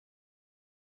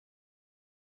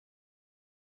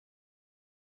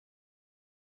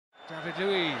David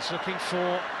Luiz looking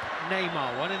for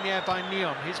Neymar, one in the air by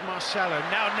Neom. Here's Marcelo,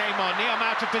 now Neymar, Neom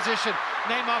out of position.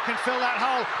 Neymar can fill that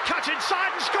hole, cut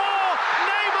inside and score!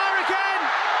 Neymar again!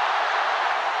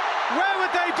 Where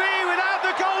would they be without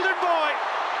the golden boy?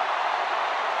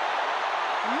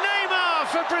 Neymar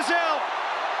for Brazil,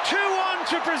 2-1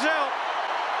 to Brazil.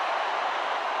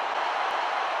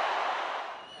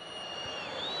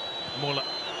 Muller.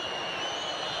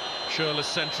 Schürrle's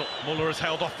central. Muller has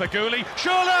held off Feghouli.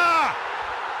 Schürrle!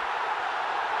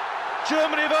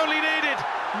 Germany have only needed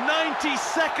 90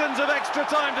 seconds of extra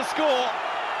time to score,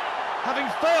 having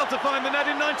failed to find the net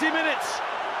in 90 minutes.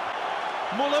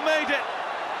 Muller made it.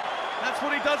 That's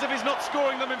what he does if he's not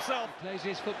scoring them himself. Plays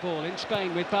his football in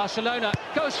Spain with Barcelona.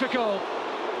 Goes for goal.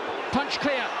 Punch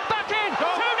clear. Back in! 2-0!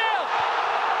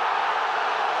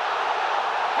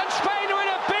 And Spain are in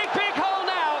a big hole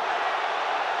now.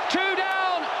 2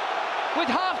 down with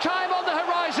half-time on the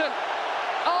horizon.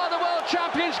 Are the world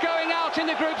champions going out in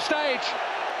the group stage?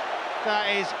 That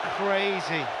is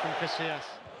crazy from Casillas.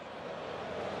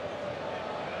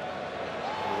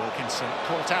 Wilkinson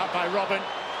caught out by Robben.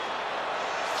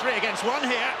 3 against 1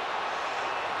 here.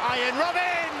 Arjen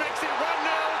Robben makes it 1-0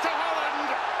 to Holland.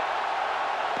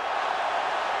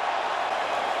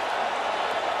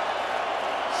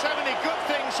 So many good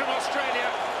things from Australia.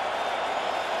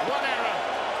 1 error,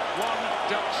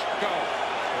 1 Dutch goal.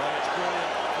 Well, it's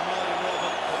brilliant from Arjen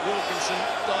Robben, but Wilkinson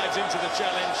dives into the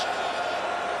challenge.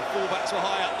 The fullbacks were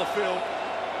high up the field.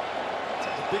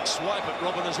 Takes a big swipe at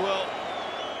Robben as well.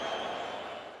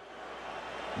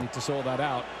 Need to sort that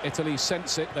out. Italy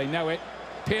sense it, they know it.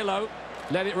 Pirlo,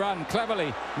 let it run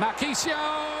cleverly. Marchisio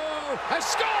has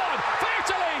scored for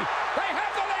Italy! They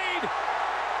have the lead!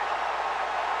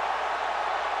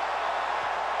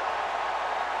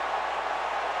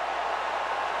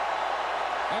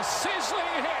 A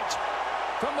sizzling hit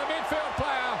from the midfield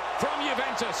player from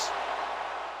Juventus.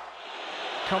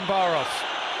 Kombarov.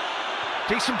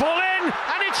 Decent ball in,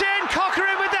 and it's in!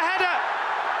 Cochrane with the header!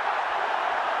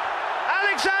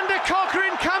 Alexander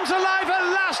Cochrane comes alive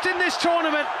at last in this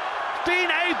tournament.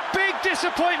 Been a big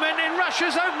disappointment in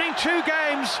Russia's opening 2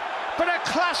 games, but a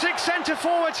classic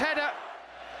centre-forward's header.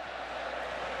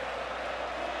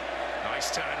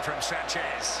 Nice turn from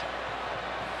Sanchez.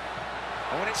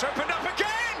 Oh, and it's opened up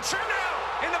again! 2-0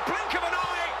 in the blink of an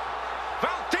eye.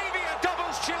 Valdivia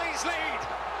doubles Chile's lead.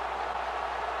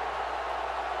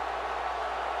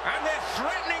 And they're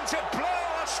threatening to blow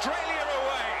Australia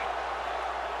away.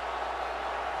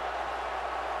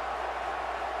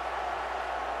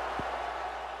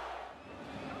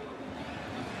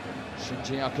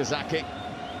 Shinji Okazaki.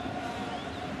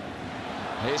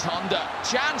 Here's Honda.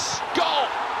 Chance. Goal!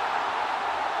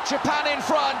 Japan in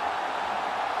front.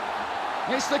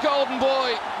 It's the golden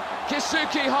boy,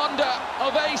 Keisuke Honda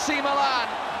of AC Milan,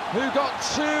 who got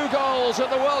 2 goals at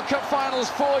the World Cup finals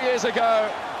 4 years ago,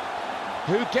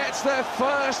 who gets their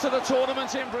first of the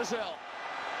tournament in Brazil.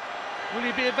 Will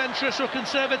he be adventurous or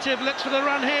conservative? Looks for the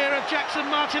run here of Jackson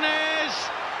Martinez.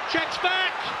 Checks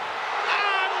back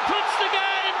and puts the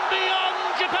game beyond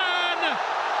Japan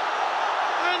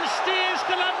and steers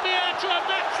Colombia to a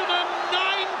maximum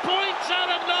 9 points out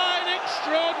of 9.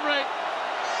 Extraordinary.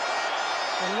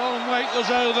 The long wait was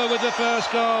over with the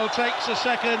first goal. Takes a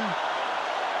second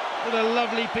with a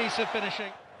lovely piece of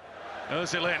finishing.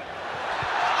 Özilin.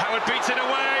 Howard beats it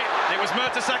away. It was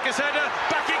Mertesackers' header.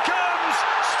 Back it comes.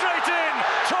 Straight in.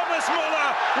 Thomas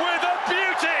Muller with a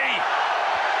beauty.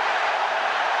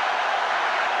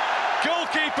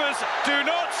 Goalkeepers do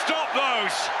not stop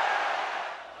those.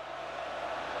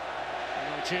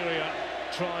 Nigeria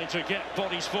trying to get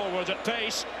bodies forward at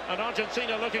pace, and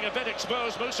Argentina looking a bit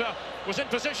exposed. Musa was in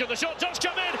position, the shot does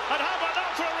come in, and how about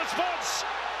that for a response?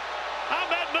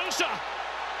 Ahmed Musa.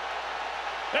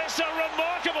 It's a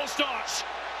remarkable start.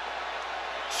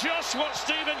 Just what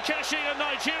Stephen Keshi and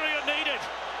Nigeria needed.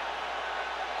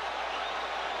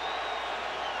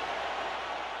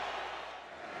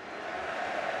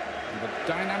 The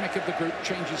dynamic of the group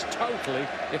changes totally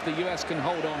if the US can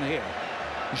hold on here.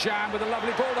 Jean with a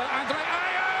lovely ball there. Andre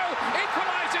Ayew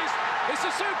equalises. It's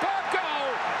a superb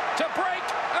goal to break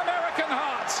American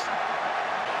hearts.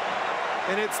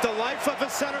 And it's the life of a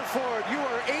center forward. You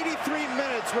are 83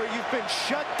 minutes where you've been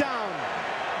shut down.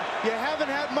 You haven't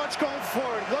had much going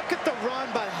forward. Look at the run,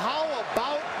 but how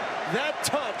about that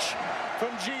touch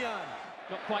from Gian?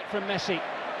 Not quite from Messi.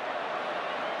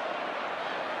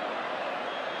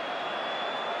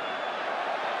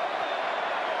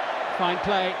 Fine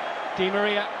play. Di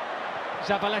Maria,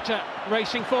 Zabaleta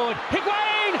racing forward.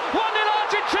 Higuain! 1-0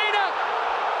 Argentina!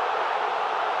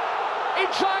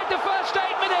 Inside the first 8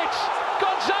 minutes,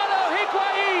 Gonzalo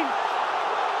Higuain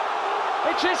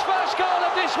It's his first goal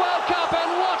of this World Cup,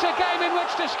 and what a game in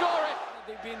which to score it.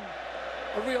 They've been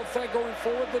a real threat going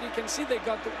forward, but you can see they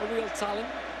got a real talent.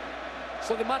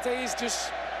 So the matter is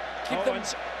just keep them.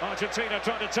 Argentina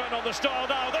trying to turn on the style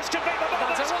now. This could be the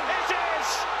moment. It is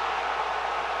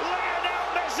Lionel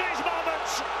Messi's moment.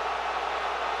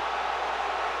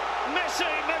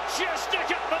 Messi majestic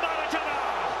at the Maracanã.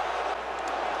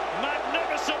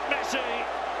 Magnificent Messi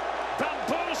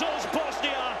bamboozles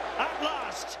Bosnia at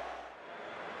last.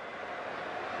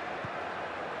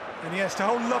 Iniesta,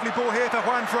 oh, lovely ball here for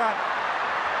Juanfran.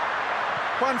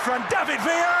 Juanfran, David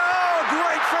Villa, oh,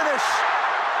 great finish.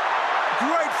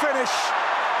 Great finish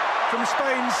from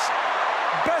Spain's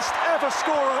best ever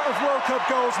scorer of World Cup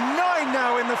goals. 9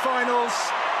 now in the finals.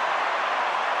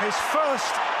 His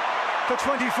first for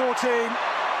 2014.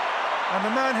 And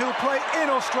the man who'll play in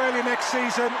Australia next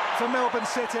season for Melbourne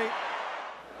City.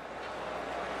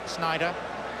 Sneijder.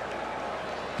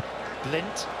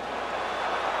 Blind.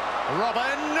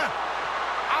 Robben.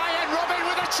 Arjen Robben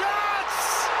with a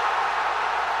chance!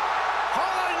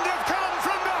 Holland have come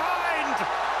from behind!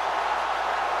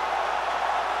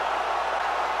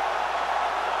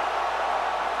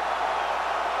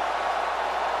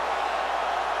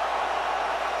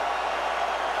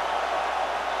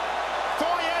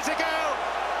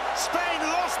 Spain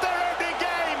lost their opening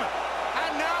game,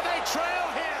 and now they trail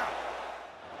here.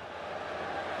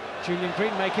 Julian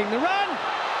Green making the run.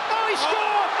 Oh, he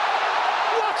scored!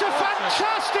 What a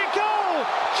fantastic goal!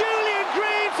 Julian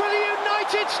Green for the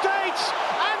United States,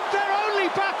 and they're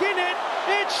only back in it.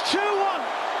 It's 2-1.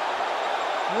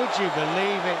 Would you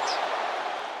believe it?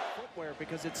 Footwear,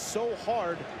 because it's so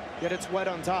hard, yet it's wet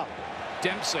on top.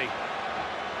 Dempsey.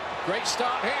 Great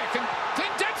start here. Can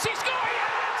Dempsey score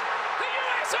yet? The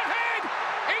US ahead!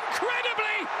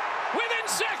 Incredibly, within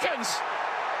seconds.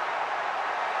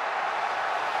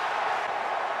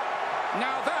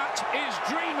 Now that is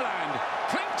dreamland.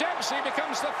 Clint Dempsey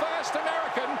becomes the first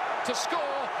American to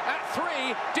score at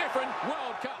 3 different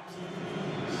World Cups.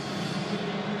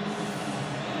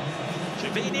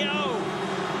 Gervinho,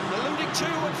 alluding 2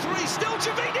 and 3, still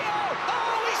Gervinho!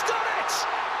 Oh, he's done it!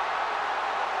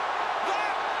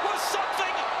 That was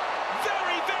something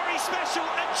very, very special,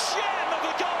 a gem of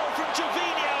a goal from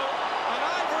Gervinho, and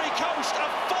Ivory Coast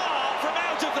are far from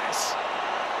out of this.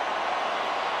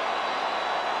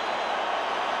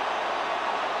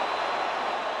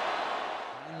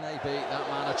 And they beat that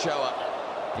man Ochoa.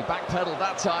 He backpedaled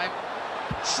that time.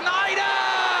 Sneijder!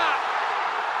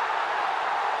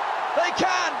 They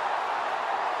can!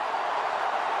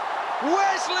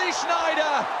 Wesley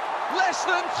Sneijder, less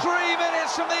than 3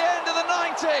 minutes from the end of the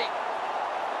 90,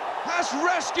 has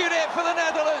rescued it for the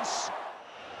Netherlands.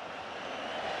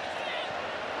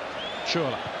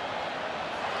 Schürrle.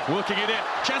 Working it in.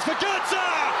 Chance for Götze!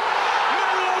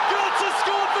 Mario Götze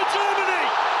scored for Germany!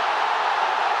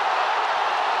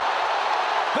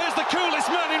 There's the coolest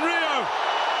man in Rio.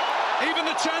 Even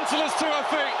the Chancellor's to her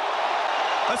feet.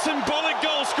 A symbolic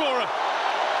goal scorer.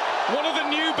 One of the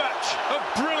new batch of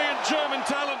brilliant German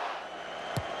talent.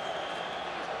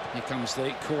 Here comes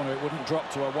the corner. It wouldn't drop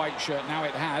to a white shirt. Now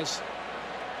it has.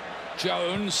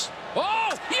 Jones.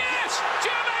 Oh, yes!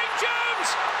 Jermaine Jones!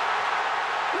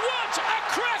 What a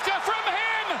cracker from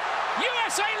him!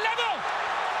 USA level!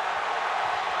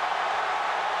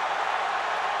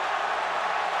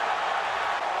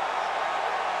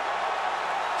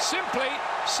 Simply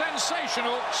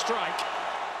sensational strike.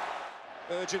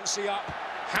 Urgency up.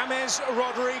 James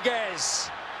Rodriguez.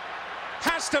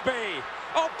 Has to be.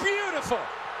 Oh, beautiful.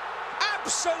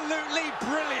 Absolutely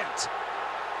brilliant.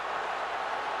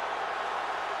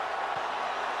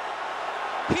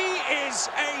 He is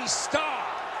a star.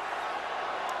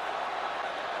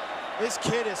 This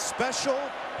kid is special,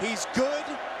 he's good,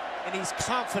 and he's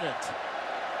confident.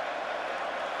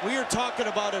 We are talking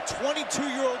about a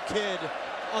 22-year-old kid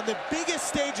on the biggest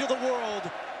stage of the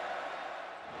world.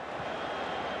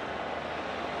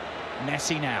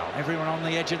 Messi now, everyone on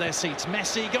the edge of their seats.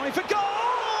 Messi going for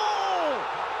goal!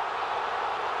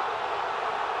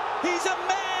 He's a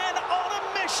man on a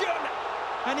mission,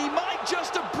 and he might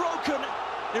just have broken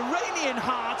Iranian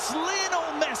hearts. Lionel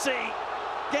Messi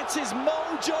gets his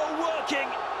mojo working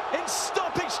in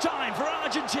stoppage time for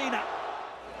Argentina.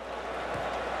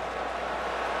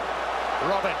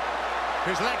 Robben,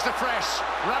 whose legs are fresh.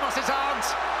 Ramos' arms.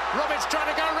 Robben's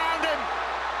trying to go around him.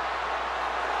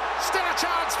 Still a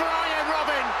chance for Arjen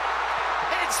Robben.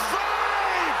 It's 5!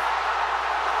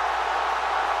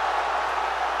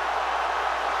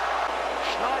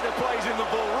 Sneijder plays in the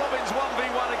ball. Robben's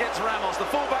 1v1 against Ramos. The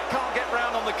fullback can't get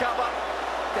round on the cover.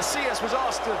 Casillas was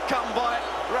asked to come by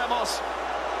Ramos.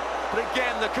 But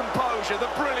again, the composure, the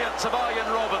brilliance of Arjen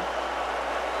Robben.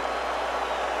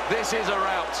 This is a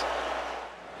rout.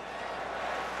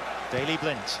 Daley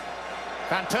Blind.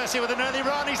 Van Persie with an early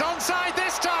run. He's onside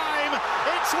this time.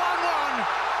 It's 1-1.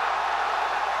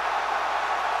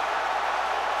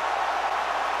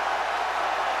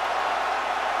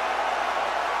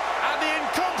 And the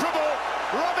incomparable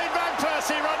Robin Van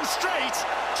Persie runs straight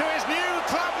to his new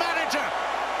club manager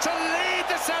to lead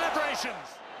the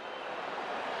celebrations.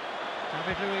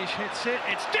 David Luiz hits it,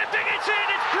 it's dipping, it's in,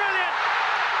 it's brilliant!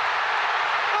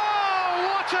 Oh,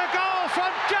 what a goal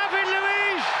from David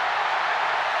Luiz!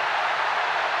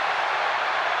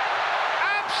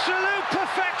 Absolute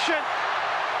perfection!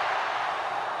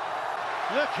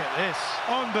 Look at this,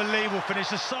 unbelievable finish,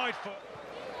 the side foot.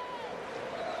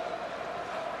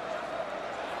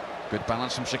 Good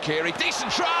balance from Shaqiri,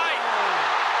 decent try!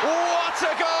 What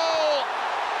a goal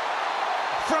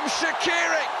from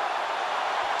Shaqiri!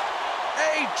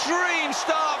 A dream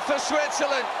start for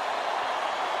Switzerland.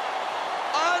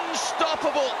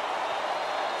 Unstoppable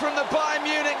from the Bayern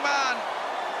Munich man.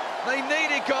 They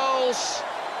needed goals,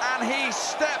 and he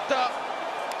stepped up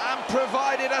and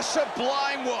provided a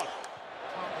sublime one.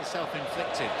 Partly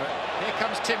self-inflicted, but here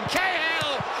comes Tim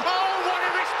Cahill. Oh, what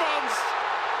a response!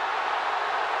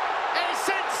 A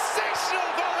sensational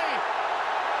volley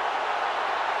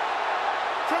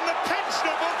from the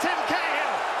pensionable Tim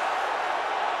Cahill.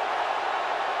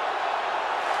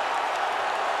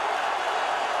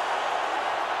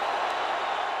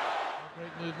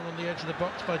 Great movement on the edge of the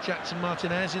box by Jackson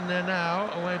Martinez, in there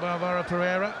now, away by Alvaro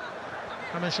Pereira.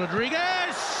 James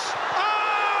Rodriguez!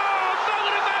 Oh,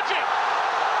 moment of magic!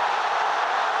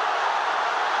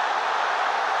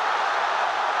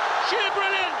 Sheer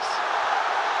brilliance!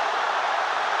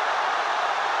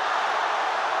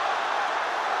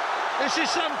 This is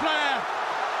some player.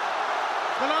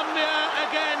 Colombia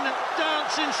again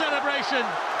dance in celebration,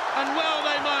 and well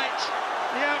they might.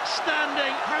 The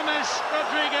outstanding James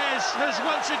Rodriguez has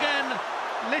once again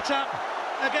lit up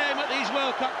a game at these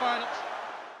World Cup finals.